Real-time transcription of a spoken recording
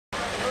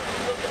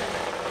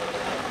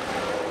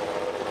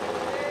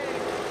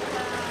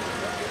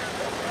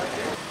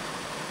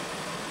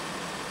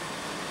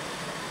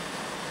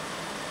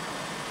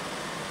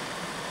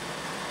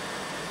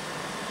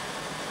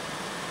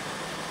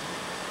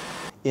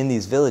In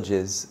these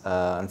villages,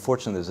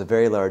 unfortunately, there's a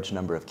very large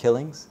number of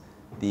killings.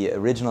 The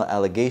original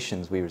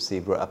allegations we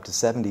received were up to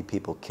 70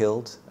 people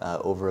killed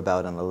over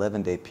about an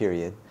 11-day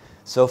period.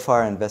 So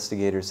far,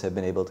 investigators have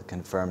been able to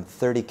confirm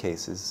 30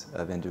 cases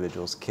of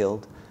individuals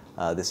killed.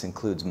 This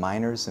includes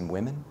minors and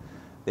women.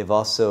 They've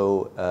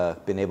also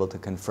been able to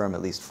confirm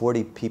at least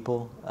 40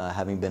 people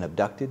having been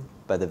abducted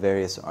by the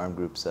various armed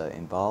groups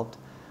involved,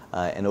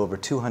 and over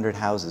 200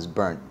 houses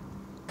burnt.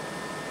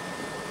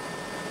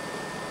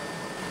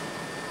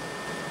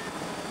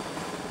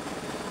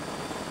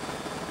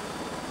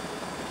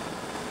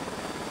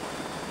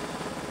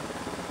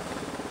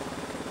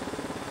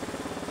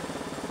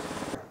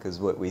 Because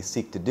what we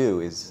seek to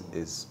do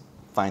is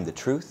find the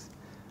truth,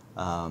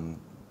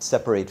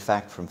 separate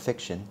fact from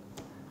fiction,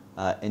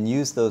 and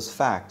use those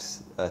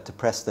facts to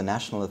press the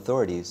national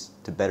authorities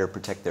to better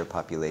protect their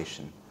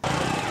population.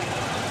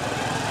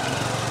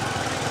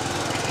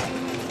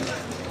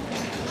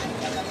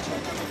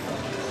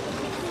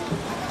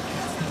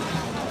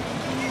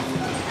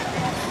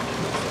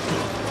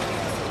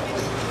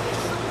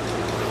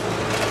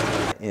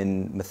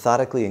 In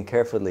methodically and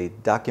carefully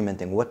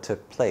documenting what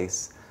took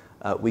place,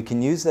 we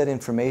can use that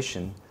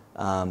information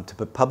to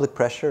put public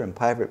pressure and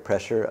private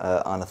pressure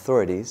on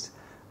authorities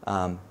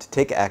to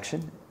take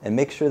action and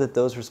make sure that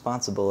those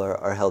responsible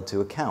are held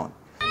to account.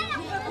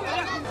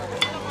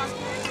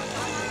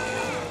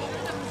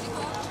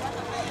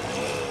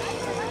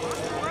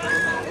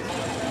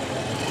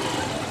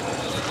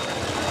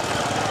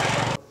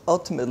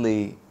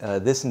 Ultimately,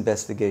 this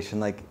investigation,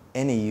 like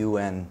any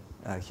UN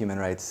human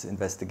rights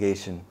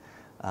investigation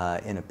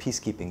in a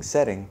peacekeeping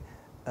setting,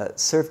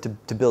 serve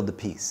to build the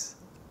peace.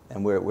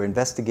 And we're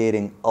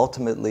investigating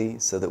ultimately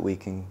so that we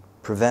can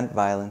prevent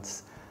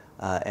violence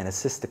and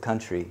assist the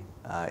country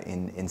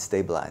in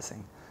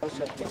stabilizing.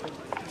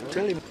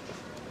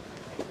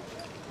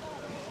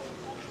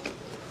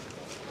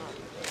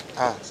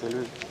 Ah,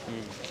 salut.